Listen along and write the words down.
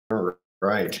All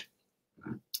right.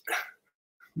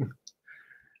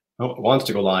 Oh, it wants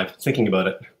to go live. Thinking about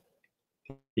it.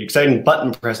 The exciting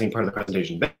button pressing part of the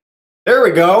presentation. There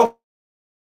we go.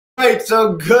 All right,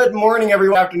 so good morning,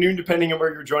 everyone, afternoon, depending on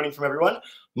where you're joining from, everyone.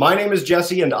 My name is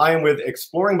Jesse, and I am with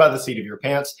Exploring by the Seat of Your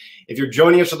Pants. If you're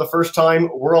joining us for the first time,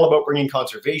 we're all about bringing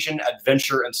conservation,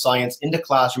 adventure, and science into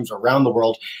classrooms around the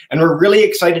world. And we're really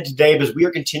excited today because we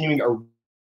are continuing a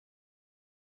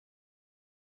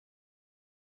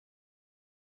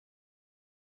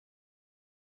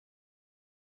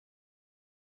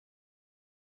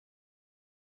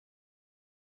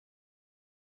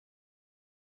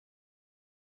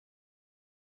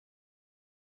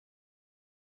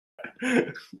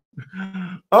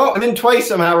Oh, I'm in twice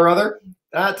somehow or other.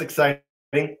 That's exciting.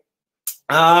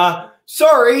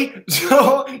 Sorry.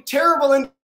 So terrible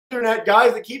internet,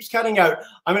 guys. It keeps cutting out.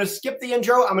 I'm going to skip the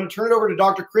intro. I'm going to turn it over to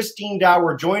Dr. Christine Dow.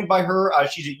 We're joined by her.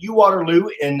 She's at Waterloo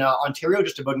in Ontario,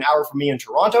 just about an hour from me in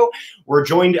Toronto. We're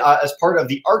joined as part of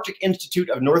the Arctic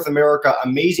Institute of North America,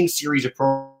 amazing series of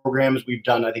programs. We've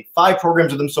done, I think, 5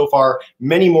 programs of them so far,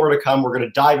 many more to come. We're going to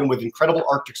dive in with incredible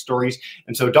Arctic stories.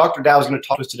 And so Dr. Dow is going to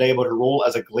talk to us today about her role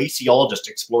as a glaciologist,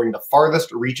 exploring the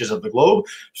farthest reaches of the globe.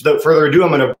 So without further ado, I'm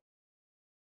going to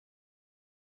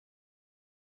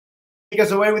take us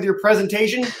away with your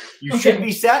presentation. You should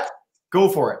be set. Go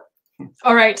for it.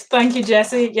 All right. Thank you,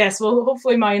 Jesse. Yes, well,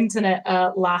 hopefully my internet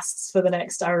lasts for the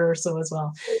next hour or so as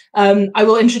well. I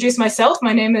will introduce myself.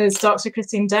 My name is Dr.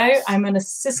 Christine Dow. I'm an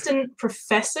assistant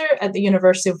professor at the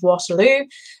University of Waterloo,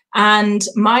 and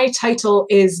my title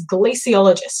is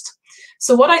glaciologist.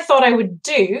 So what I thought I would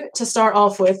do to start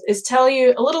off with is tell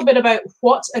you a little bit about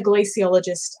what a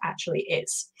glaciologist actually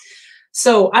is.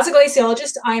 So as a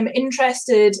glaciologist, I'm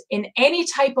interested in any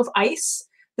type of ice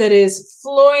that is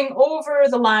flowing over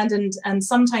the land and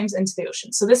sometimes into the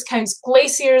ocean. So this counts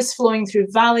glaciers flowing through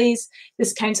valleys.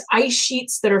 This counts ice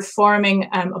sheets that are forming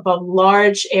above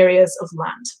large areas of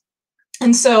land.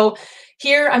 And so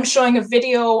here I'm showing a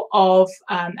video of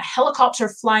a helicopter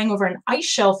flying over an ice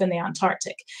shelf in the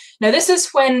Antarctic. Now this is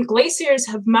when glaciers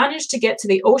have managed to get to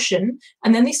the ocean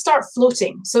and then they start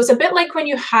floating. So it's a bit like when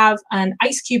you have an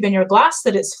ice cube in your glass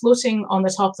that it's floating on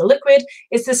the top of the liquid.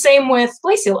 It's the same with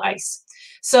glacial ice.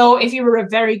 So if you were a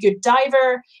very good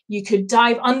diver, you could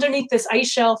dive underneath this ice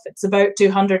shelf. It's about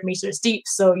 200 meters deep,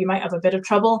 so you might have a bit of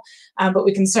trouble, but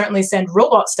we can certainly send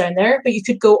robots down there. But you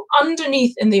could go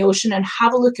underneath in the ocean and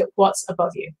have a look at what's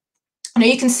above you. Now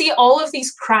you can see all of these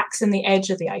cracks in the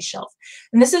edge of the ice shelf.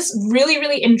 And this is really,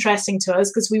 really interesting to us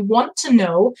because we want to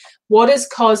know what is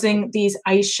causing these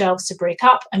ice shelves to break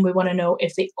up. And we want to know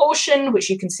if the ocean, which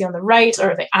you can see on the right,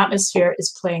 or the atmosphere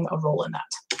is playing a role in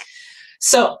that.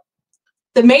 So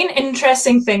the main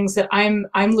interesting things that I'm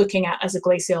looking at as a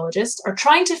glaciologist are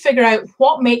trying to figure out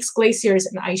what makes glaciers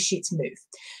and ice sheets move.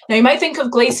 Now, you might think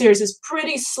of glaciers as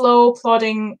pretty slow,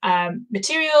 plodding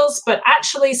materials, but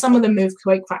actually some of them move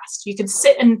quite fast. You could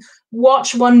sit and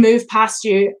watch one move past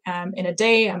you in a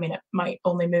day. I mean, it might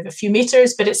only move a few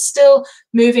meters, but it's still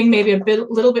moving maybe a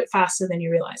little bit faster than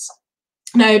you realize.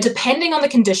 Now, depending on the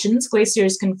conditions,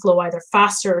 glaciers can flow either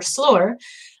faster or slower.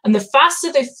 And the faster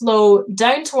they flow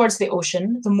down towards the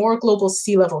ocean, the more global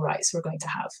sea level rise we're going to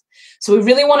have. So we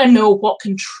really want to know what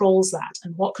controls that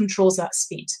and what controls that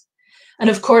speed. And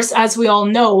of course, as we all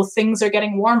know, things are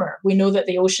getting warmer. We know that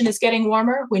the ocean is getting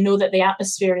warmer. We know that the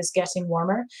atmosphere is getting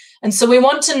warmer. And so we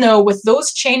want to know with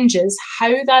those changes,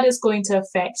 how that is going to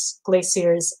affect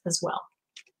glaciers as well.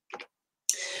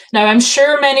 Now, I'm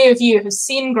sure many of you have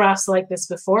seen graphs like this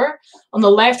before. On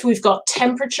the left, we've got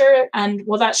temperature, and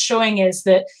what that's showing is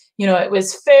that, you know, it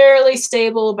was fairly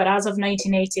stable, but as of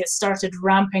 1980, it started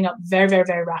ramping up very, very,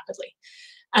 very rapidly.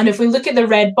 And if we look at the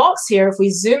red box here, if we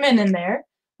zoom in there,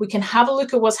 we can have a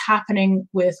look at what's happening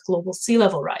with global sea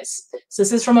level rise. So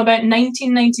this is from about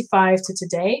 1995 to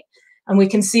today. And we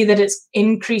can see that it's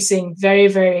increasing very,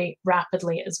 very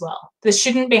rapidly as well. This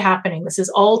shouldn't be happening. This is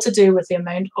all to do with the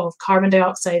amount of carbon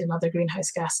dioxide and other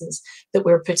greenhouse gases that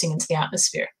we're putting into the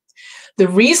atmosphere. The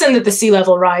reason that the sea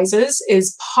level rises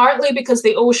is partly because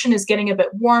the ocean is getting a bit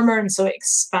warmer and so it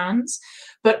expands,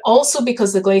 but also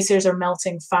because the glaciers are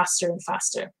melting faster and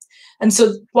faster. And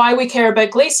so why we care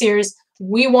about glaciers,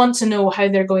 we want to know how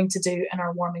they're going to do in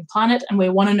our warming planet, and we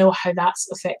want to know how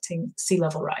that's affecting sea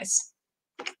level rise.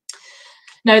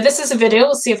 Now, this is a video.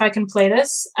 We'll see if I can play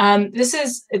this.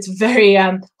 It's very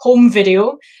home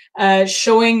video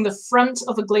showing the front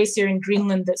of a glacier in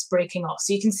Greenland that's breaking off.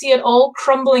 So you can see it all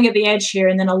crumbling at the edge here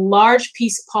and then a large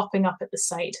piece popping up at the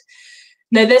side.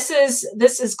 Now, this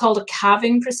is called a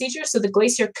calving procedure. So the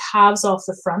glacier calves off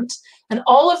the front, and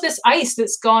all of this ice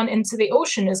that's gone into the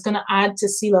ocean is going to add to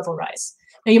sea level rise.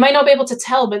 Now, you might not be able to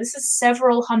tell, but this is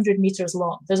several hundred meters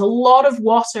long. There's a lot of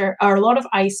water, or a lot of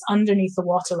ice underneath the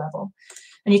water level.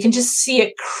 And you can just see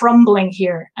it crumbling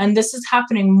here. And this is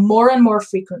happening more and more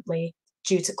frequently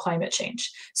due to climate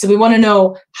change. So we want to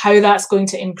know how that's going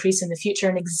to increase in the future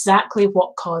and exactly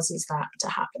what causes that to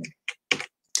happen.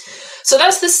 So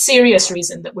that's the serious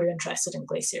reason that we're interested in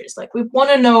glaciers. Like, we want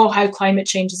to know how climate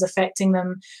change is affecting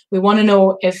them. We want to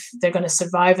know if they're going to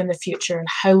survive in the future and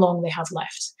how long they have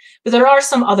left. But there are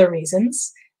some other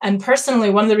reasons. And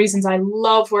personally, one of the reasons I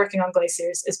love working on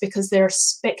glaciers is because they're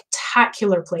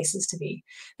spectacular places to be.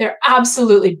 They're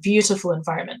absolutely beautiful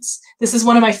environments. This is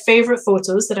one of my favorite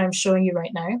photos that I'm showing you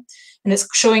right now. And it's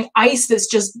showing ice that's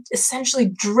just essentially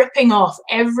dripping off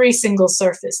every single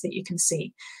surface that you can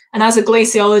see. And as a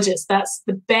glaciologist, that's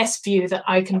the best view that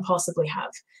I can possibly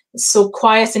have. It's so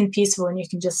quiet and peaceful, and you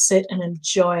can just sit and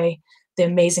enjoy the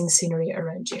amazing scenery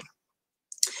around you.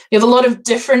 We have a lot of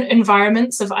different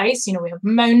environments of ice. You know, we have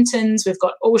mountains, we've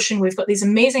got ocean, we've got these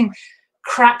amazing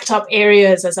cracked up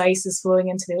areas as ice is flowing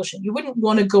into the ocean. You wouldn't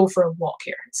want to go for a walk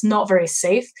here. It's not very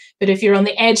safe, but if you're on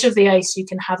the edge of the ice, you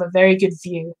can have a very good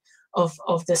view of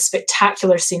the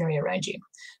spectacular scenery around you.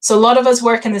 So a lot of us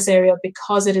work in this area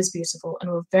because it is beautiful,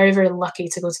 and we're very, very lucky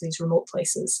to go to these remote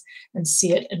places and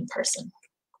see it in person.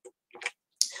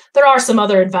 There are some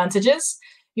other advantages.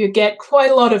 You get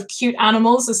quite a lot of cute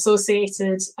animals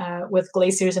associated with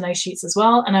glaciers and ice sheets as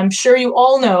well. And I'm sure you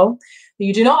all know that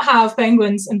you do not have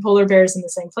penguins and polar bears in the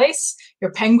same place.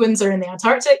 Your penguins are in the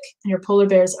Antarctic and your polar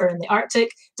bears are in the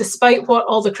Arctic. Despite what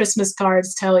all the Christmas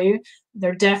cards tell you,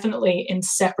 they're definitely in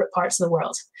separate parts of the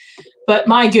world. But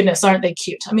my goodness, aren't they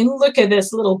cute? I mean, look at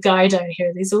this little guy down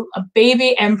here. These are a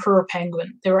baby emperor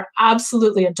penguin. They were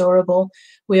absolutely adorable.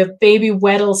 We have baby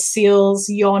Weddell seals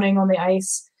yawning on the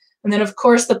ice. And then, of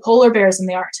course, the polar bears in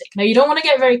the Arctic. Now, you don't want to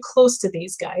get very close to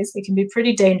these guys. They can be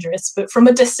pretty dangerous. But from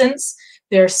a distance,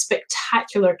 they're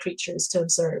spectacular creatures to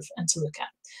observe and to look at.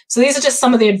 So these are just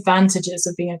some of the advantages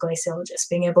of being a glaciologist,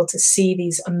 being able to see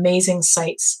these amazing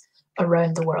sights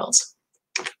around the world.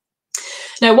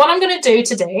 Now, what I'm going to do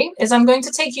today is I'm going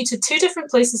to take you to two different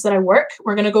places that I work.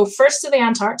 We're going to go first to the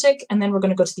Antarctic, and then we're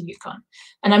going to go to the Yukon.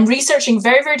 And I'm researching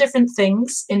very, very different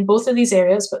things in both of these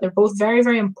areas, but they're both very,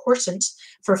 very important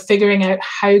for figuring out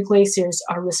how glaciers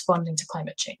are responding to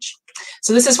climate change.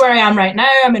 So this is where I am right now.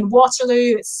 I'm in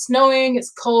Waterloo. It's snowing. It's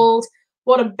cold.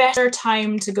 What a better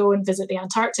time to go and visit the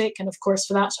Antarctic. And of course,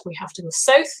 for that, we have to go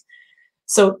south.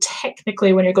 So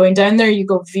technically, when you're going down there, you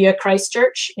go via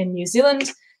Christchurch in New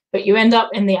Zealand, but you end up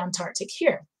in the Antarctic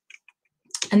here.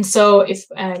 And so if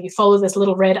you follow this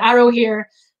little red arrow here,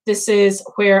 this is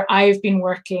where I've been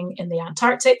working in the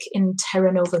Antarctic in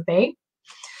Terra Nova Bay.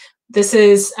 This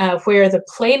is where the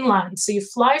plane lands. So you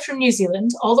fly from New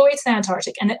Zealand all the way to the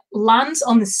Antarctic, and it lands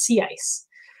on the sea ice.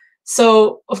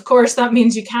 So, of course, that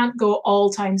means you can't go all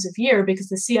times of year because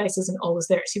the sea ice isn't always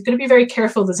there. So you've got to be very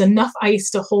careful. There's enough ice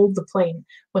to hold the plane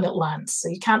when it lands. So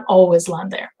you can't always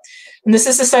land there. And this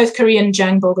is the South Korean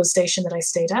Jangbogo station that I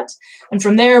stayed at. And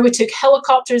from there, we took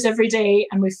helicopters every day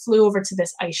and we flew over to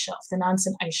this ice shelf, the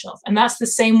Nansen ice shelf. And that's the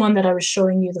same one that I was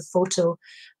showing you the photo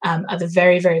at the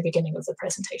very, very beginning of the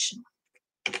presentation.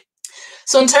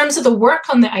 So in terms of the work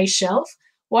on the ice shelf,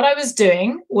 what I was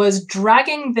doing was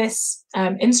dragging this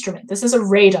instrument. This is a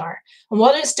radar. And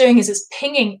what it's doing is it's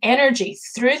pinging energy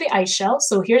through the ice shelf.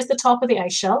 So here's the top of the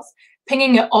ice shelf,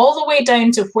 pinging it all the way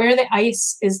down to where the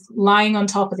ice is lying on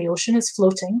top of the ocean, is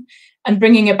floating, and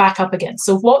bringing it back up again.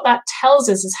 So what that tells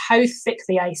us is how thick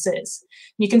the ice is.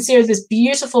 And you can see this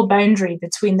beautiful boundary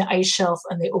between the ice shelf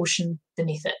and the ocean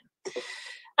beneath it.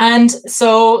 And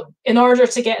so in order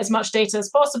to get as much data as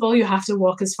possible, you have to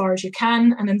walk as far as you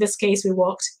can. And in this case, we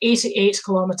walked 88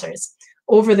 kilometers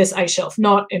over this ice shelf,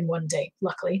 not in one day,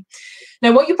 luckily.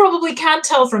 Now, what you probably can't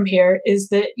tell from here is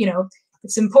that, you know,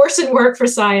 it's important work for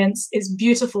science, it's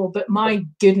beautiful, but my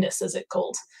goodness, is it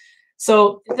cold.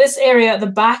 So this area at the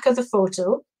back of the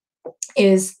photo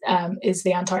is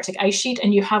the Antarctic ice sheet,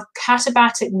 and you have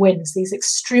katabatic winds, these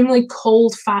extremely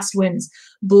cold, fast winds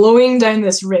blowing down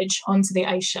this ridge onto the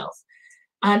ice shelf.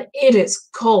 And it is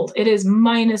cold. It is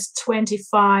minus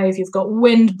 25. You've got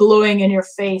wind blowing in your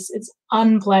face. It's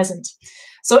unpleasant.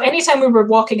 So anytime we were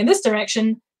walking in this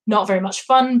direction, not very much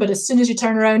fun, but as soon as you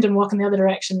turn around and walk in the other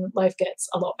direction, life gets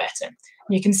a lot better. And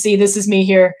you can see this is me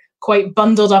here, quite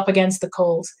bundled up against the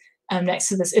cold. Next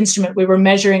to this instrument, we were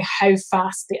measuring how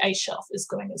fast the ice shelf is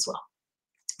going as well.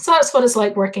 So that's what it's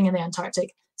like working in the Antarctic.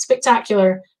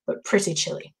 Spectacular, but pretty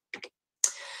chilly.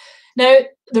 Now,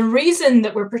 the reason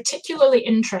that we're particularly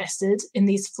interested in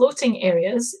these floating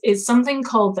areas is something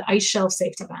called the ice shelf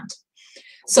safety band.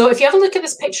 So if you have a look at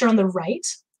this picture on the right,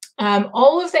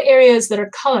 all of the areas that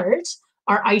are colored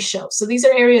are ice shelves. So these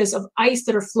are areas of ice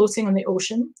that are floating on the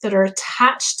ocean that are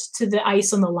attached to the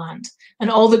ice on the land. And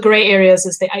all the gray areas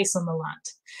is the ice on the land.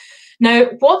 Now,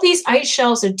 what these ice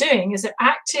shelves are doing is they're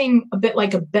acting a bit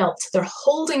like a belt. They're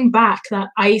holding back that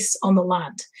ice on the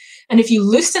land. And if you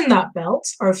loosen that belt,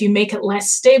 or if you make it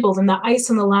less stable, then that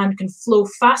ice on the land can flow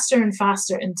faster and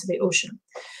faster into the ocean.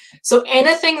 So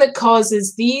anything that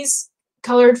causes these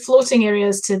colored floating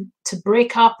areas to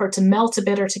break up or to melt a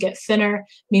bit or to get thinner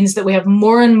means that we have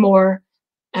more and more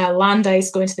land ice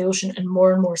going to the ocean and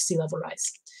more sea level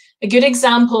rise. A good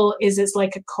example is it's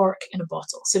like a cork in a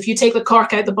bottle. So if you take the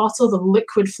cork out the bottle, the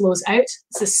liquid flows out.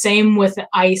 It's the same with the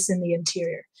ice in the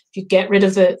interior. If you get rid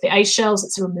of the ice shelves,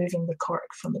 it's removing the cork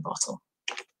from the bottle.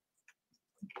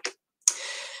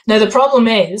 Now, the problem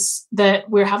is that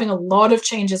we're having a lot of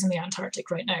changes in the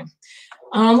Antarctic right now.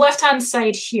 On the left-hand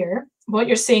side here, what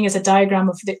you're seeing is a diagram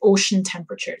of the ocean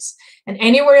temperatures. And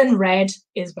anywhere in red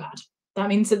is bad. That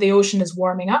means that the ocean is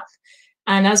warming up.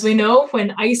 And as we know,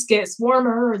 when ice gets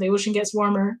warmer or the ocean gets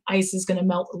warmer, ice is going to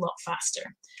melt a lot faster.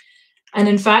 And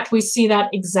in fact, we see that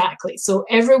exactly. So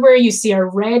everywhere you see a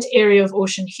red area of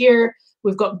ocean here,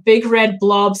 we've got big red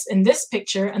blobs in this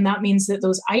picture, and that means that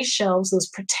those ice shelves, those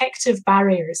protective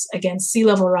barriers against sea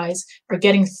level rise, are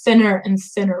getting thinner and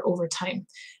thinner over time.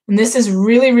 And this is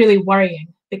really, really worrying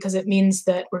because it means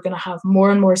that we're going to have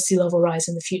more and more sea level rise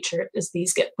in the future as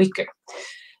these get weaker.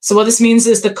 So what this means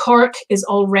is the cork is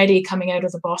already coming out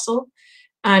of the bottle,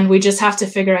 and we just have to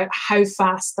figure out how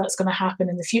fast that's going to happen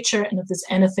in the future and if there's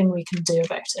anything we can do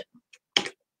about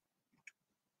it.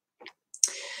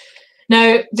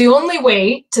 Now, the only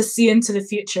way to see into the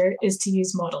future is to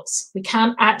use models. We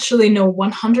can't actually know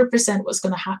 100% what's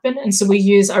going to happen, and so we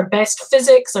use our best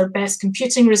physics, our best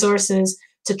computing resources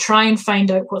to try and find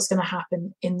out what's going to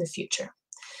happen in the future.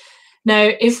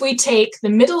 Now, if we take the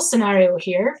middle scenario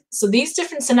here, so these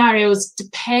different scenarios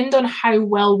depend on how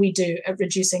well we do at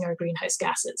reducing our greenhouse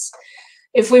gases.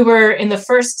 If we were in the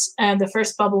first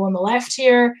bubble on the left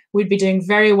here, we'd be doing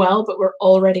very well, but we're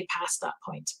already past that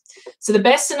point. So the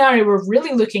best scenario we're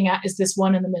really looking at is this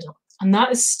one in the middle, and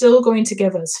that is still going to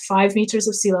give us 5 meters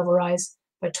of sea level rise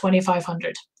by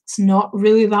 2500. It's not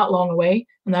really that long away,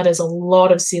 and that is a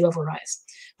lot of sea level rise.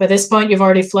 By this point, you've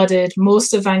already flooded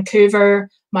most of Vancouver,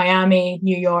 Miami,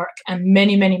 New York, and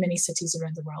many, many, many cities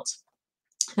around the world.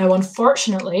 Now,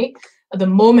 unfortunately, at the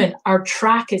moment, our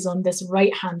track is on this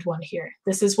right-hand one here.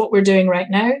 This is what we're doing right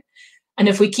now. And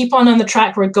if we keep on the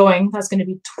track we're going, that's going to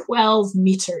be 12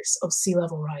 meters of sea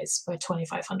level rise by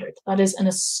 2500. That is an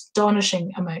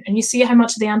astonishing amount. And you see how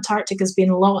much of the Antarctic has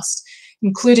been lost,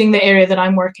 including the area that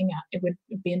I'm working at. It would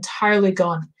be entirely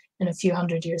gone in a few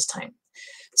hundred years' time.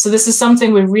 So this is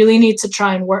something we really need to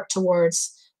try and work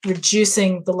towards,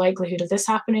 reducing the likelihood of this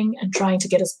happening and trying to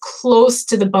get as close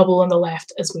to the bubble on the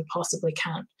left as we possibly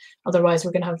can. Otherwise,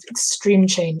 we're going to have extreme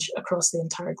change across the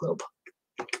entire globe.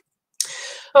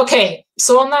 Okay,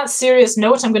 so on that serious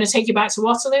note, I'm going to take you back to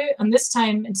Waterloo, and this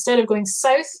time, instead of going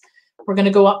south, we're going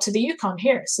to go up to the Yukon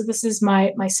here. So this is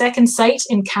my second site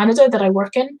in Canada that I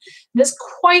work in. It's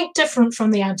quite different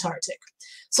from the Antarctic.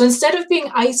 So instead of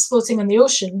being ice floating on the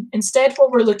ocean, instead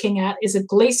what we're looking at is a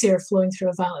glacier flowing through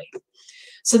a valley.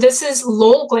 So this is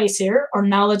Lowell Glacier, or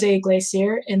Nalade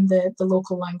Glacier in the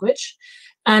local language.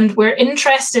 And we're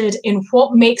interested in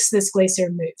what makes this glacier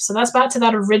move. So that's back to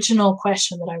that original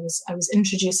question that I was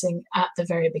introducing at the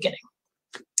very beginning.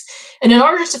 And in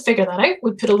order to figure that out,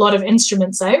 we put a lot of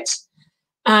instruments out,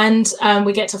 and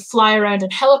we get to fly around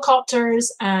in helicopters,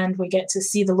 and we get to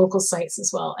see the local sites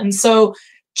as well. And so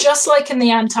just like in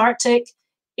the Antarctic,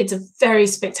 it's a very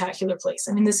spectacular place.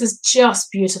 I mean, this is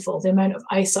just beautiful, the amount of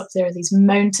ice up there, these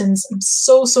mountains. I'm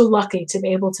so, so lucky to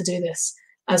be able to do this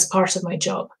as part of my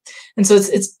job. And so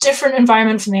it's different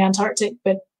environment from the Antarctic,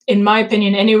 but in my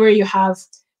opinion, anywhere you have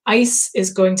ice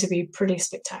is going to be pretty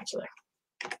spectacular.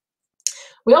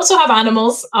 We also have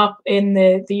animals up in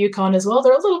the Yukon as well.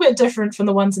 They're a little bit different from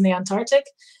the ones in the Antarctic.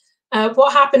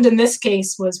 What happened in this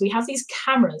case was we have these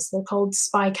cameras, they're called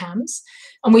spy cams,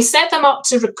 and we set them up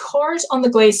to record on the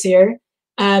glacier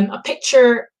a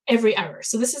picture every hour.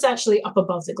 So this is actually up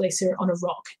above the glacier on a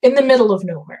rock in the middle of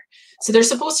nowhere. So they're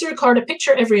supposed to record a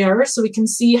picture every hour so we can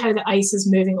see how the ice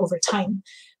is moving over time.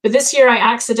 But this year I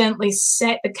accidentally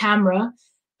set the camera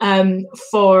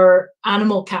for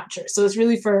animal capture. So it's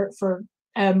really for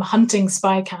hunting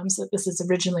spy cams that this is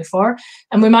originally for.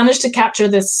 And we managed to capture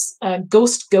this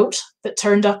ghost goat that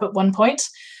turned up at one point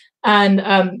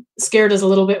and scared us a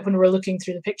little bit when we were looking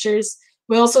through the pictures.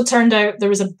 We also turned out there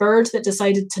was a bird that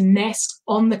decided to nest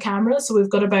on the camera. So we've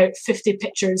got about 50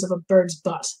 pictures of a bird's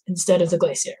butt instead of the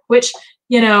glacier, which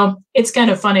you know, it's kind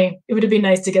of funny. It would have been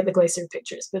nice to get the glacier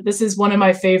pictures, but this is one of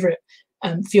my favorite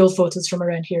field photos from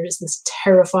around here, is this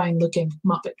terrifying looking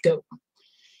Muppet goat.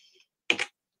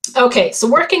 Okay, so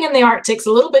working in the Arctic's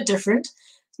a little bit different.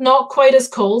 Not quite as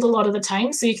cold a lot of the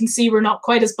time, so you can see we're not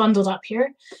quite as bundled up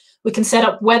here. We can set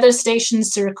up weather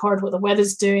stations to record what the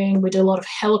weather's doing. We do a lot of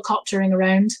helicoptering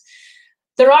around.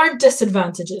 There are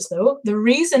disadvantages though. The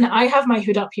reason I have my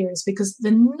hood up here is because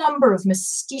the number of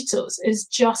mosquitoes is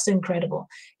just incredible.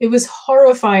 It was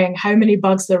horrifying how many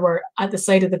bugs there were at the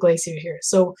side of the glacier here.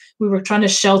 So we were trying to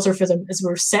shelter for them as we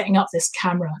were setting up this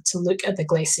camera to look at the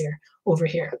glacier over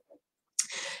here.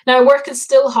 Now, work is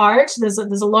still hard. There's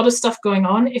a lot of stuff going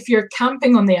on. If you're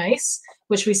camping on the ice,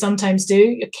 which we sometimes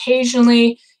do,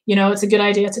 occasionally, you know, it's a good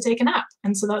idea to take a nap.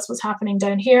 And so that's what's happening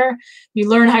down here. You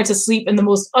learn how to sleep in the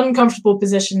most uncomfortable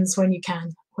positions when you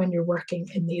can, when you're working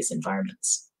in these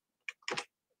environments.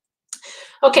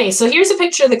 Okay, so here's a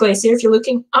picture of the glacier. If you're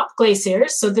looking up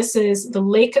glaciers, so this is the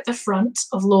lake at the front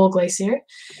of Lowell Glacier.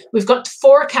 We've got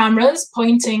 4 cameras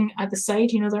pointing at the side.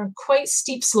 You know, there are quite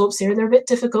steep slopes here. They're a bit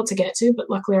difficult to get to, but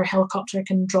luckily our helicopter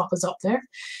can drop us up there.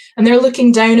 And they're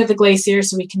looking down at the glacier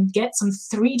so we can get some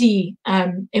 3D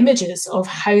images of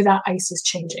how that ice is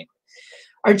changing.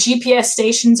 Our GPS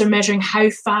stations are measuring how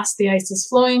fast the ice is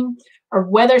flowing. Our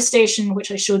weather station,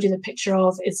 which I showed you the picture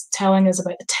of, is telling us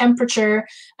about the temperature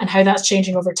and how that's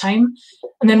changing over time.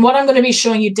 And then what I'm going to be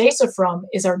showing you data from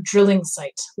is our drilling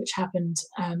site, which happened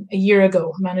a year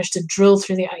ago. We managed to drill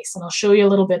through the ice, and I'll show you a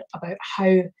little bit about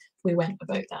how we went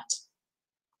about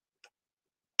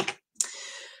that.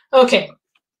 Okay,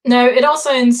 now it all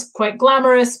sounds quite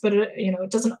glamorous, but you know,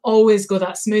 it doesn't always go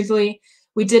that smoothly.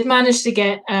 We did manage to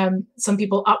get some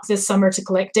people up this summer to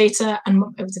collect data, and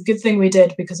it was a good thing we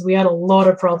did because we had a lot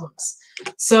of problems.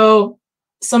 So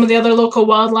some of the other local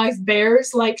wildlife,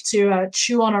 bears, like to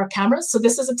chew on our cameras. So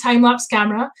this is a time-lapse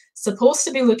camera, supposed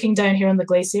to be looking down here on the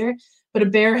glacier, but a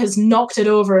bear has knocked it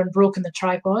over and broken the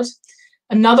tripod.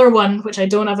 Another one, which I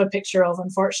don't have a picture of,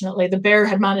 unfortunately, the bear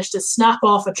had managed to snap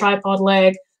off a tripod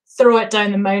leg, throw it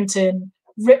down the mountain,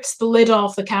 rips the lid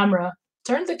off the camera,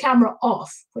 turned the camera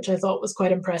off, which I thought was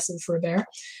quite impressive for a bear,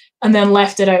 and then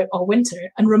left it out all winter.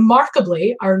 And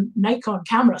remarkably, our Nikon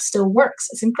camera still works.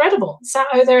 It's incredible. It sat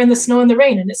out there in the snow and the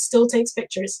rain, and it still takes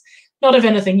pictures. Not of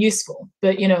anything useful,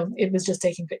 but, you know, it was just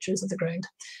taking pictures of the ground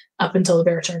up until the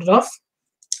bear turned it off.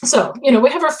 So, you know, we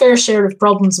have our fair share of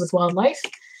problems with wildlife.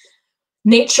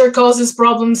 Nature causes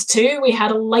problems too. We had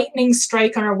a lightning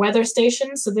strike on our weather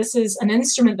station. So this is an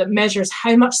instrument that measures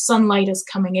how much sunlight is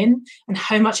coming in and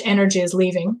how much energy is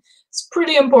leaving. It's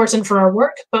pretty important for our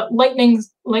work, but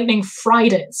lightning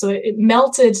fried it. So it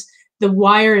melted the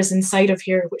wires inside of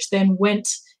here, which then went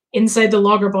inside the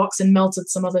logger box and melted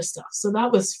some other stuff. So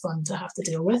that was fun to have to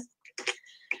deal with.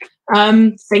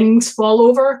 Things fall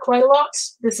over quite a lot.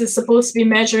 This is supposed to be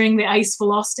measuring the ice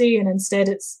velocity, and instead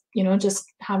it's, you know, just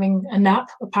having a nap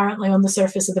apparently on the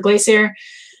surface of the glacier.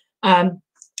 So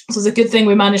it's a good thing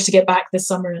we managed to get back this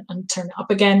summer and turn it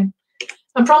up again.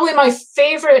 And probably my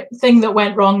favorite thing that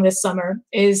went wrong this summer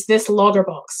is this logger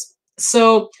box.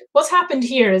 So what's happened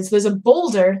here is there's a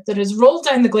boulder that has rolled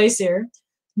down the glacier,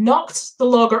 knocked the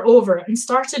logger over, and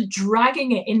started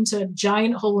dragging it into a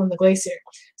giant hole in the glacier.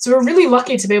 So we're really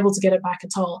lucky to be able to get it back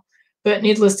at all. But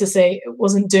needless to say, it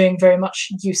wasn't doing very much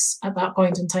use at that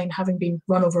point in time, having been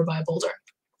run over by a boulder.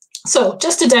 So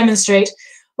just to demonstrate,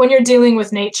 when you're dealing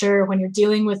with nature, when you're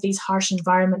dealing with these harsh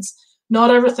environments, not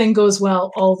everything goes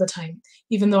well all the time.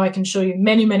 Even though I can show you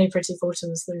many, many pretty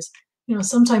photos, there's, you know,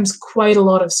 sometimes quite a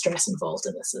lot of stress involved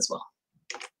in this as well.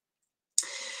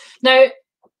 Now,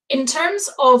 in terms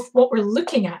of what we're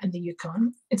looking at in the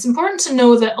Yukon, it's important to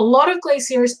know that a lot of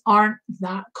glaciers aren't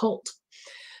that cold.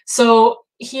 So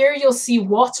here you'll see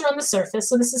water on the surface.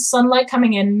 So this is sunlight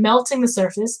coming in, melting the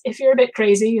surface. If you're a bit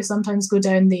crazy, you sometimes go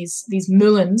down these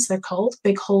moulins, they're called,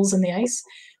 big holes in the ice.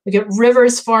 We get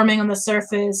rivers forming on the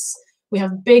surface. We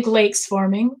have big lakes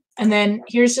forming. And then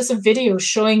here's just a video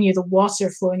showing you the water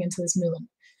flowing into this moulin.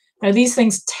 Now, these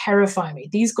things terrify me.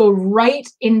 These go right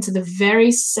into the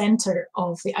very center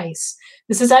of the ice.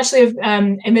 This is actually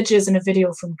images in a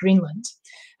video from Greenland.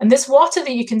 And this water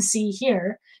that you can see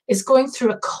here is going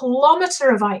through a kilometer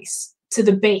of ice to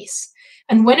the base.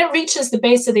 And when it reaches the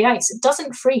base of the ice, it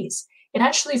doesn't freeze. It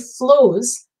actually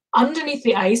flows underneath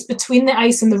the ice, between the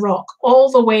ice and the rock,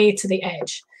 all the way to the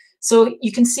edge. So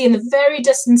you can see in the very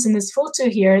distance in this photo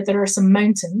here, there are some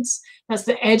mountains. That's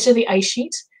the edge of the ice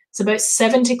sheet. It's about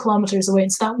 70 kilometers away.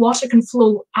 And so that water can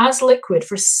flow as liquid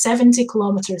for 70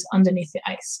 kilometers underneath the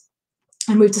ice.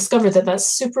 And we've discovered that that's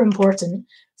super important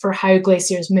for how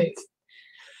glaciers move.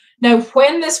 Now,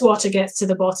 when this water gets to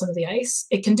the bottom of the ice,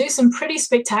 it can do some pretty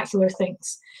spectacular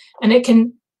things. And it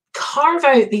can carve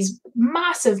out these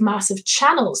massive, massive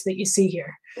channels that you see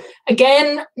here.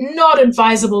 Again, not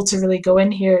advisable to really go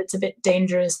in here. It's a bit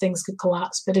dangerous. Things could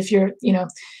collapse. But if you're,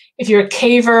 if you're a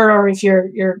caver or if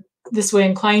you're this way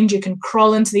inclined, you can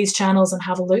crawl into these channels and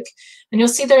have a look. And you'll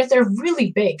see they're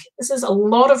really big. This is a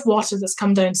lot of water that's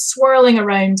come down, swirling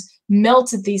around,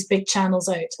 melted these big channels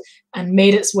out, and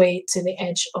made its way to the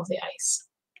edge of the ice.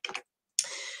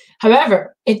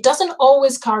 However, it doesn't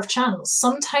always carve channels.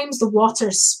 Sometimes the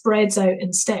water spreads out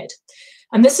instead.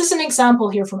 And this is an example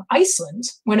here from Iceland,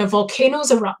 when a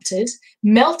volcano's erupted,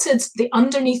 melted the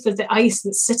underneath of the ice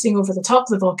that's sitting over the top of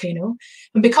the volcano.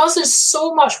 And because there's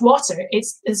so much water,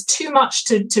 it's too much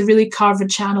to really carve a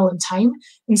channel in time.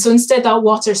 And so instead that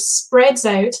water spreads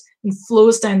out and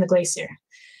flows down the glacier.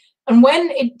 And when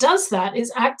it does that,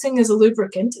 it's acting as a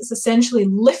lubricant. It's essentially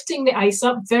lifting the ice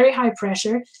up, very high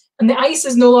pressure, and the ice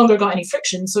has no longer got any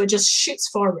friction, so it just shoots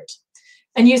forward.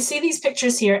 And you see these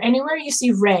pictures here. Anywhere you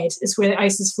see red is where the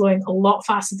ice is flowing a lot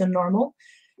faster than normal.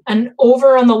 And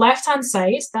over on the left-hand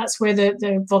side, that's where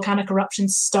the volcanic eruption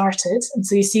started. And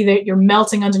so you see that you're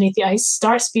melting underneath the ice,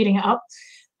 start speeding it up.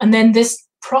 And then this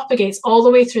propagates all the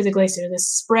way through the glacier. This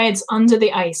spreads under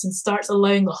the ice and starts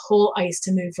allowing the whole ice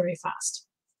to move very fast.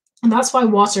 And that's why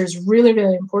water is really,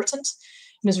 really important.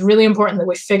 And it's really important that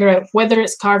we figure out whether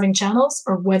it's carving channels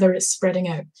or whether it's spreading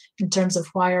out in terms of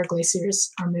why our glaciers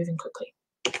are moving quickly.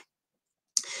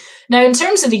 Now, in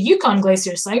terms of the Yukon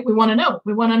glacier site, we want to know.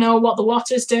 We want to know what the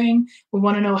water is doing. We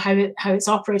want to know how it's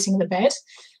operating in the bed.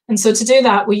 And so to do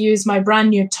that, we use my brand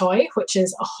new toy, which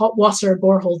is a hot water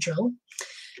borehole drill.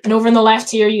 And over on the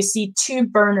left here, you see two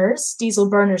burners, diesel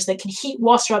burners, that can heat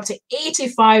water up to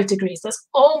 85 degrees. That's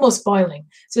almost boiling.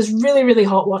 So it's really, really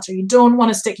hot water. You don't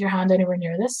want to stick your hand anywhere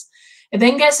near this. It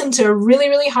then gets into a really,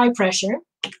 really high pressure.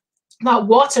 That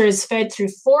water is fed through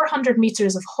 400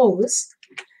 meters of hose.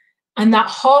 And that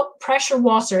hot pressure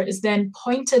water is then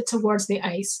pointed towards the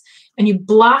ice, and you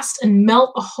blast and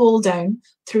melt a hole down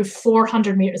through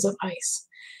 400 meters of ice.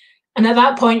 And at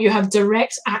that point, you have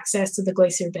direct access to the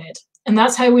glacier bed. And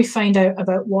that's how we find out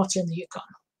about water in the Yukon.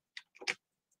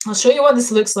 I'll show you what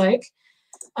this looks like.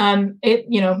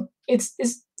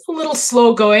 It's a little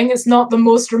slow going. It's not the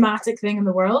most dramatic thing in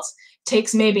the world. It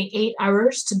takes maybe 8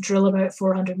 hours to drill about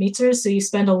 400 meters. So you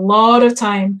spend a lot of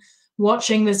time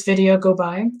watching this video go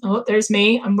by. Oh, there's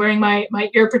me. I'm wearing my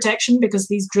ear protection because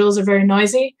these drills are very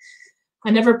noisy. I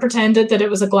never pretended that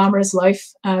it was a glamorous life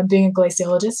being a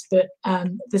glaciologist, but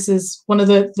this is one of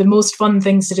the most fun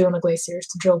things to do on a glacier, is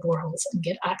to drill boreholes and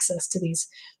get access to these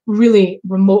really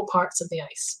remote parts of the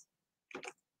ice.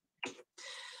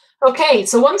 Okay,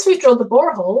 so once we've drilled the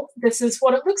borehole, this is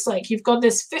what it looks like. You've got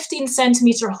this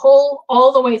 15-centimeter hole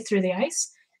all the way through the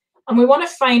ice, and we want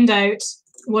to find out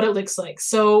what it looks like.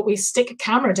 So we stick a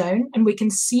camera down and we can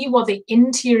see what the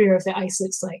interior of the ice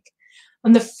looks like.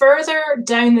 And the further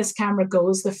down this camera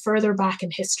goes, the further back in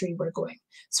history we're going.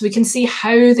 So we can see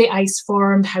how the ice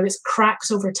formed, how it's cracked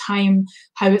over time,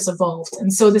 how it's evolved.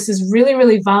 And so this is really,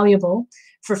 really valuable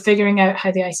for figuring out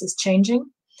how the ice is changing.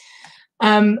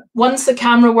 Once the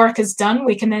camera work is done,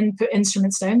 we can then put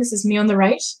instruments down. This is me on the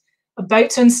right, about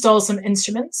to install some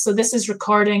instruments. So this is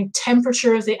recording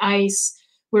temperature of the ice.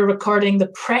 We're recording the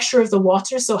pressure of the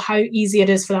water, so how easy it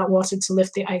is for that water to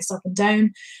lift the ice up and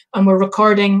down. And we're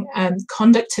recording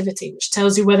conductivity, which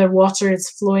tells you whether water is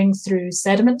flowing through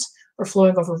sediment or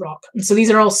flowing over rock. And so these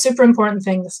are all super important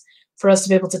things for us to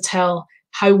be able to tell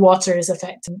how water is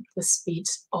affecting the speed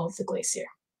of the glacier.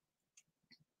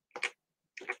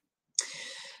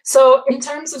 So in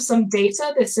terms of some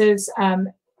data, this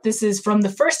is from the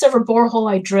first ever borehole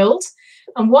I drilled.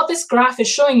 And what this graph is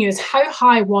showing you is how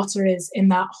high water is in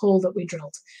that hole that we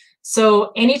drilled.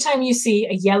 So anytime you see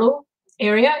a yellow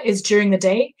area is during the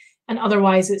day, and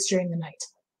otherwise it's during the night.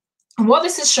 And what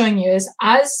this is showing you is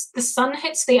as the sun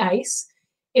hits the ice,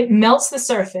 it melts the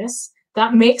surface,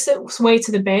 that makes its way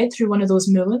to the bed through one of those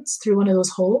moulins, through one of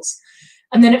those holes,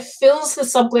 and then it fills the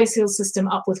subglacial system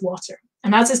up with water.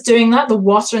 And as it's doing that, the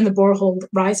water in the borehole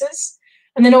rises.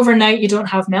 And then overnight, you don't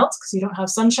have melt because you don't have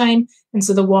sunshine. And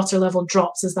so the water level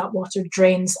drops as that water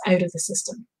drains out of the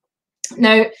system.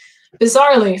 Now,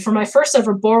 bizarrely, for my first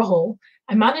ever borehole,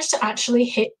 I managed to actually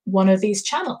hit one of these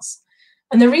channels.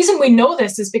 And the reason we know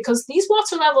this is because these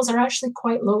water levels are actually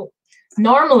quite low.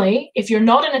 Normally, if you're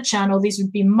not in a channel, these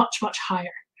would be much, much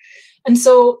higher. And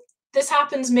so this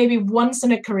happens maybe once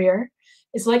in a career.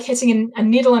 It's like hitting a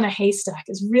needle in a haystack.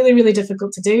 It's really, really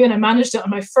difficult to do. And I managed it on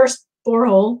my first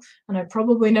borehole, and I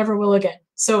probably never will again.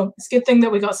 So it's a good thing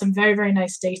that we got some very, very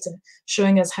nice data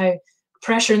showing us how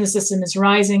pressure in the system is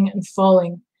rising and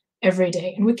falling every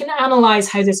day. And we can analyze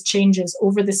how this changes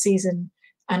over the season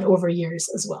and over years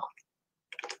as well.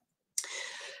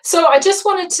 So I just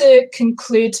wanted to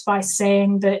conclude by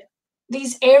saying that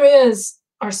these areas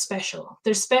are special.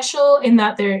 They're special in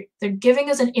that they're giving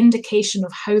us an indication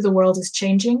of how the world is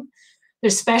changing. They're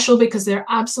special because they're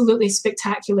absolutely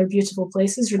spectacular, beautiful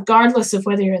places, regardless of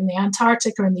whether you're in the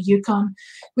Antarctic or in the Yukon.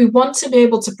 We want to be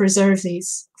able to preserve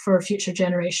these for future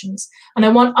generations. And I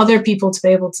want other people to be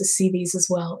able to see these as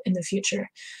well in the future.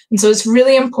 And so it's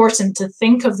really important to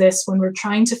think of this when we're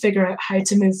trying to figure out how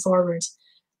to move forward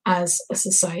as a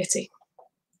society.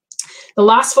 The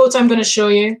last photo I'm going to show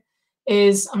you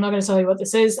is, I'm not going to tell you what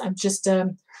this is, I'm just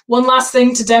one last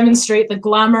thing to demonstrate the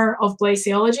glamour of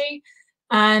glaciology.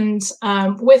 And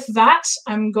with that,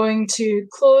 I'm going to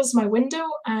close my window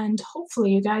and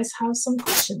hopefully you guys have some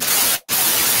questions.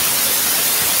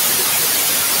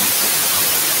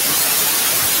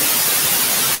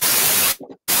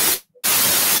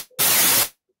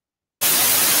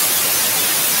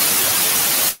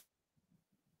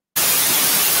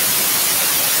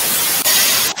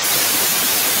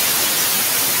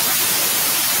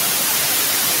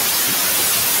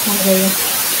 Can't hear you.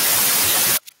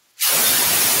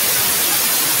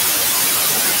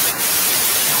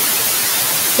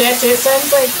 Jesse, it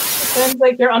sounds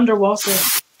like you're underwater.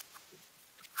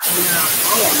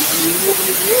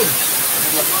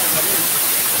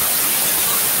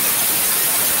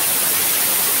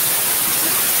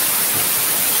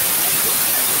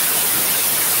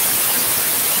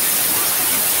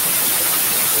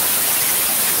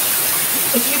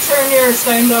 If you turn your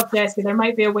sound off, Jesse, there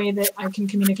might be a way that I can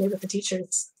communicate with the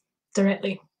teachers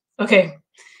directly. Okay.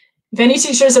 If any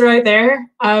teachers are out there,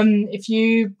 if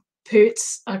you put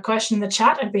a question in the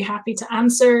chat, I'd be happy to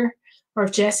answer. Or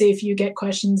if Jesse, if you get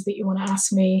questions that you want to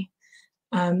ask me,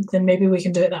 then maybe we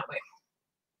can do it that way.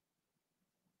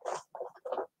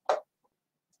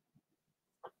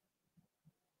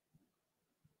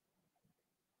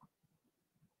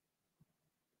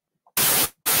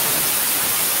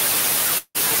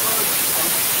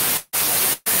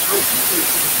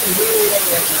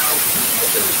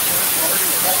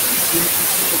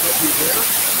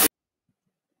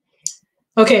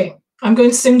 Okay, I'm going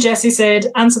to assume Jesse said,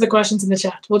 answer the questions in the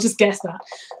chat. We'll just guess that.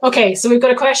 Okay, so we've got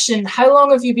a question. How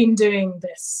long have you been doing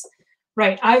this?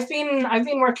 Right, I've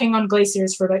been working on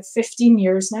glaciers for about 15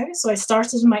 years now. So I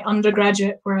started in my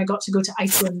undergraduate where I got to go to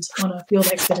Iceland on a field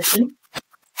expedition.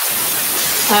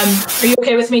 Are you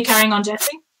okay with me carrying on,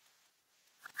 Jesse?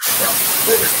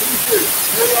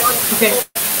 Okay.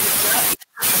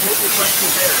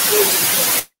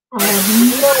 I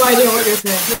have no idea what you're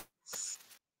saying.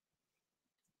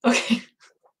 Okay.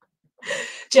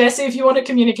 Jesse, if you want to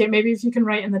communicate, maybe if you can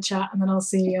write in the chat and then I'll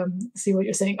see what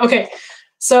you're saying. Okay.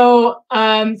 So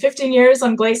 15 years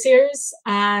on glaciers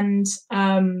and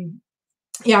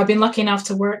yeah, I've been lucky enough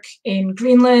to work in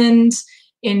Greenland,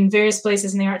 in various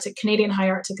places in the Arctic, Canadian high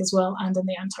Arctic as well, and in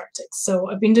the Antarctic. So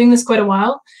I've been doing this quite a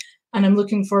while and I'm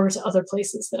looking forward to other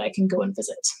places that I can go and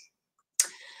visit.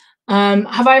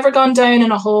 Have I ever gone down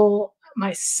in a hole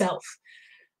myself?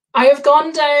 I have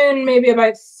gone down maybe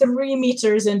about 3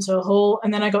 meters into a hole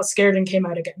and then I got scared and came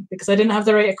out again because I didn't have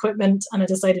the right equipment and I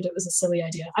decided it was a silly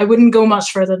idea. I wouldn't go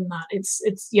much further than that.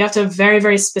 You have to have very,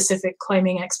 very specific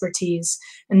climbing expertise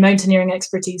and mountaineering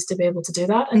expertise to be able to do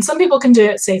that. And some people can do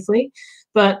it safely,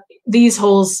 but these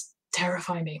holes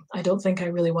terrify me. I don't think I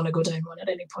really want to go down one at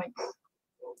any point.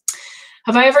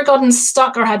 Have I ever gotten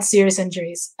stuck or had serious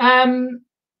injuries?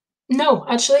 No,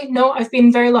 actually, no. I've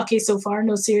been very lucky so far,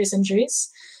 no serious injuries.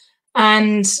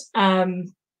 And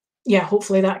yeah,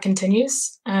 hopefully that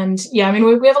continues. And yeah, I mean,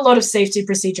 we have a lot of safety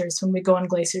procedures when we go on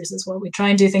glaciers as well. We try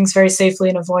and do things very safely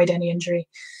and avoid any injury.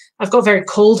 I've got very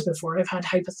cold before. I've had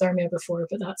hypothermia before,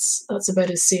 but that's about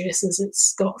as serious as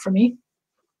it's got for me.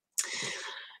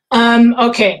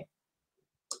 Okay,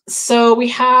 so we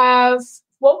have,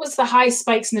 what was the high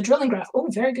spikes in the drilling graph? Oh,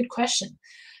 very good question.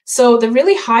 So the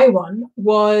really high one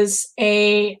was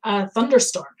a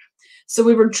thunderstorm. So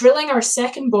we were drilling our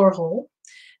second borehole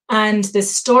and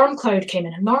this storm cloud came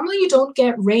in. And normally you don't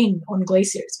get rain on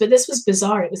glaciers, but this was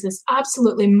bizarre. It was this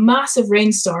absolutely massive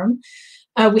rainstorm.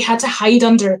 We had to hide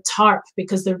under a tarp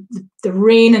because the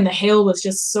rain and the hail was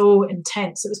just so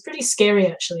intense. It was pretty scary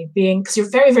actually, because you're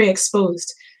very, very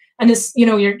exposed. And it's, you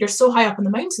know, you're so high up in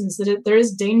the mountains that there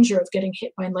is danger of getting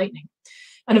hit by lightning.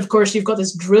 And of course, you've got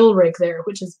this drill rig there,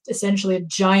 which is essentially a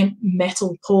giant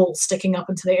metal pole sticking up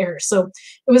into the air. So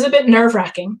it was a bit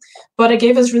nerve-wracking, but it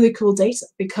gave us really cool data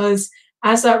because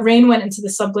as that rain went into the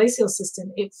subglacial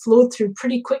system, it flowed through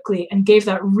pretty quickly and gave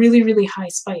that really, really high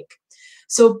spike.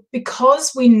 So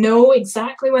because we know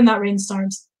exactly when that rainstorm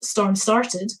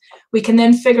started, we can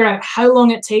then figure out how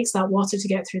long it takes that water to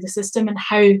get through the system and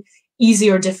how easy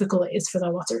or difficult it is for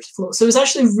that water to flow. So it was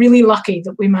actually really lucky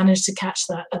that we managed to catch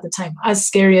that at the time, as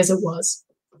scary as it was.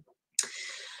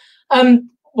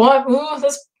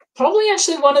 That's probably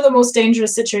actually one of the most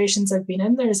dangerous situations I've been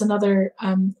in. There's another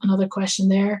question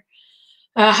there.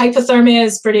 Hypothermia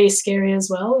is pretty scary as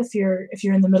well if you're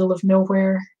in the middle of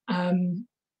nowhere.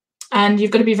 And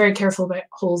you've got to be very careful about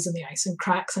holes in the ice and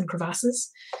cracks and crevasses.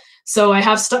 So I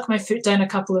have stuck my foot down a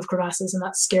couple of crevasses, and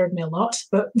that scared me a lot.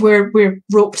 But we're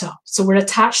roped up, so we're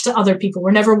attached to other people.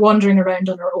 We're never wandering around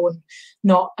on our own,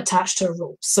 not attached to a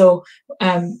rope. So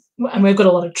and we've got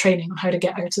a lot of training on how to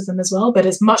get out of them as well. But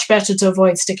it's much better to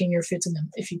avoid sticking your foot in them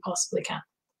if you possibly can.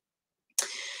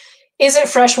 Is it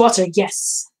fresh water?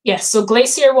 Yes. Yes. So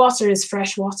glacier water is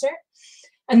fresh water.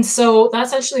 And so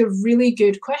that's actually a really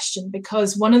good question,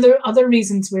 because one of the other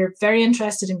reasons we're very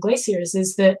interested in glaciers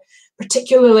is that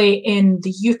particularly in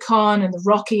the Yukon and the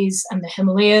Rockies and the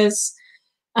Himalayas,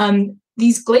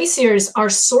 these glaciers are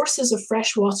sources of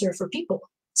fresh water for people.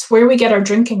 It's where we get our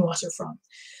drinking water from.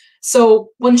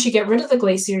 So once you get rid of the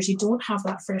glaciers, you don't have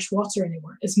that fresh water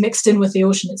anymore. It's mixed in with the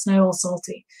ocean. It's now all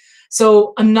salty.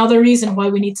 So another reason why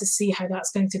we need to see how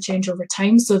that's going to change over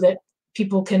time, so that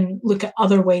people can look at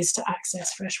other ways to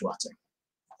access fresh water.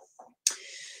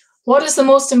 What is the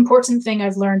most important thing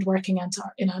I've learned working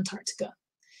in Antarctica?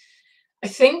 I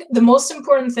think the most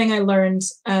important thing I learned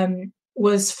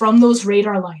was from those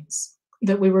radar lines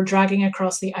that we were dragging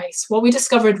across the ice. What we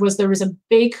discovered was there was a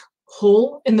big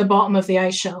hole in the bottom of the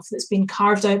ice shelf that's been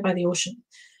carved out by the ocean.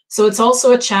 So it's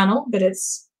also a channel, but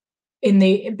it's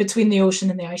between the ocean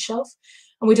and the ice shelf.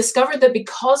 And we discovered that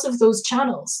because of those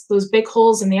channels, those big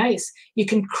holes in the ice, you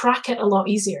can crack it a lot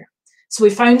easier. So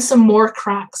we found some more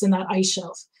cracks in that ice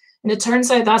shelf. And it turns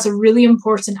out that's a really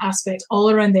important aspect all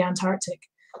around the Antarctic.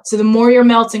 So the more you're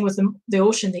melting with the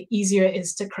ocean, the easier it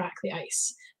is to crack the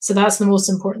ice. So that's the most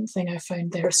important thing I've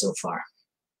found there so far.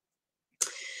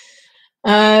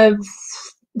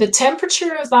 The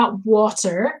temperature of that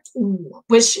water,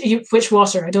 which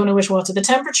water? I don't know which water. The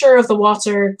temperature of the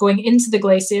water going into the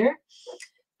glacier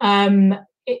in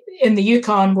the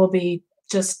Yukon will be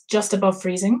just above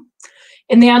freezing.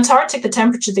 In the Antarctic, the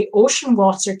temperature of the ocean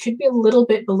water could be a little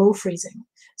bit below freezing.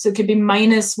 So it could be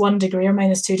 -1 degree or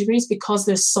 -2 degrees because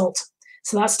there's salt.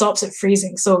 So that stops it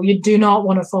freezing. So you do not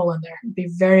want to fall in there. It'd be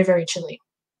very, very chilly.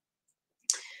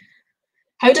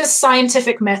 How does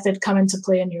scientific method come into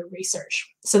play in your research?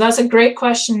 So that's a great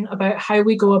question about how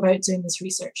we go about doing this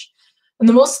research. And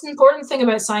the most important thing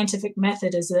about scientific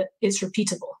method is that it's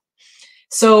repeatable.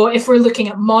 So if we're looking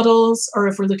at models, or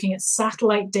if we're looking at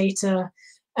satellite data,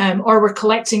 or we're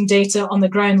collecting data on the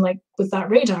ground, like with that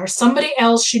radar, somebody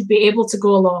else should be able to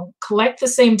go along, collect the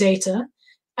same data,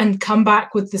 and come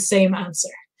back with the same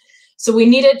answer. So we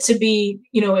need it to be,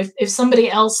 if somebody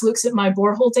else looks at my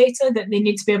borehole data, that they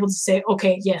need to be able to say,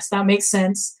 okay, yes, that makes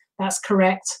sense, that's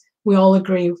correct, we all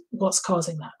agree what's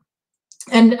causing that.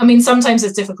 And I mean, sometimes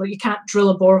it's difficult. You can't drill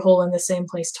a borehole in the same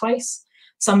place twice.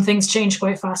 Some things change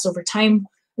quite fast over time.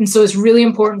 And so it's really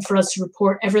important for us to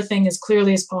report everything as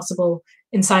clearly as possible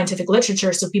in scientific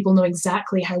literature so people know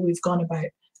exactly how we've gone about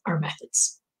our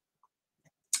methods.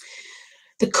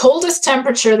 The coldest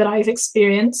temperature that I've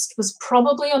experienced was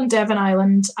probably on Devon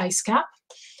Island ice cap.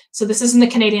 So this is in the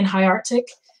Canadian high Arctic,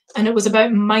 and it was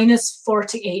about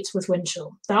 -48 with wind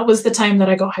chill. That was the time that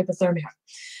I got hypothermia.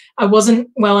 I wasn't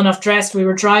well enough dressed. We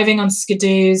were driving on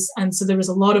skidoos, and so there was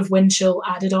a lot of wind chill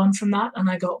added on from that, and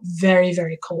I got very,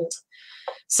 very cold.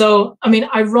 So, I mean,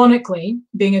 ironically,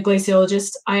 being a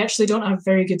glaciologist, I actually don't have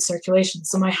very good circulation,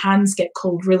 so my hands get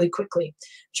cold really quickly,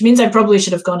 which means I probably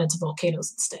should have gone into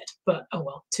volcanoes instead, but oh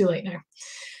well, too late now.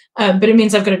 But it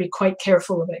means I've got to be quite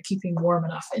careful about keeping warm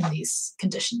enough in these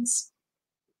conditions.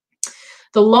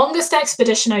 The longest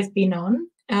expedition I've been on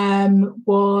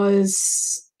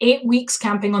was 8 weeks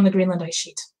camping on the Greenland Ice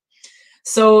Sheet.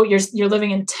 So you're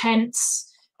living in tents,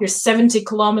 you're 70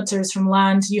 kilometers from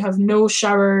land, you have no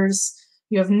showers,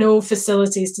 you have no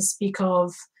facilities to speak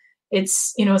of.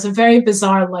 It's a very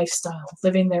bizarre lifestyle,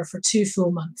 living there for 2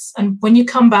 full months. And when you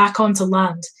come back onto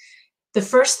land, the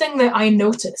first thing that I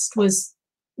noticed was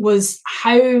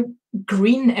how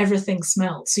green everything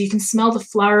smelled. So you can smell the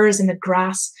flowers and the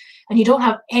grass, and you don't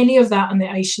have any of that on the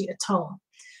ice sheet at all.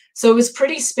 So it was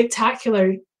pretty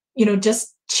spectacular,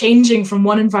 just changing from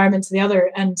one environment to the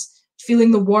other and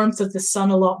feeling the warmth of the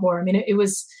sun a lot more. I mean, it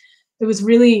was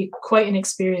really quite an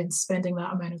experience spending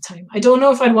that amount of time. I don't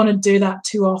know if I'd want to do that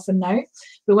too often now,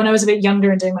 but when I was a bit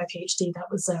younger and doing my PhD, that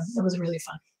was really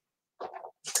fun.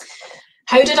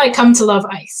 How did I come to love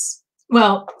ice?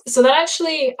 Well, so that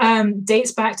actually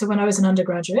dates back to when I was an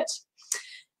undergraduate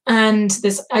and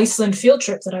this Iceland field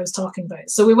trip that I was talking about.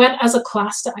 So we went as a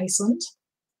class to Iceland,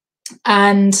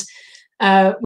 and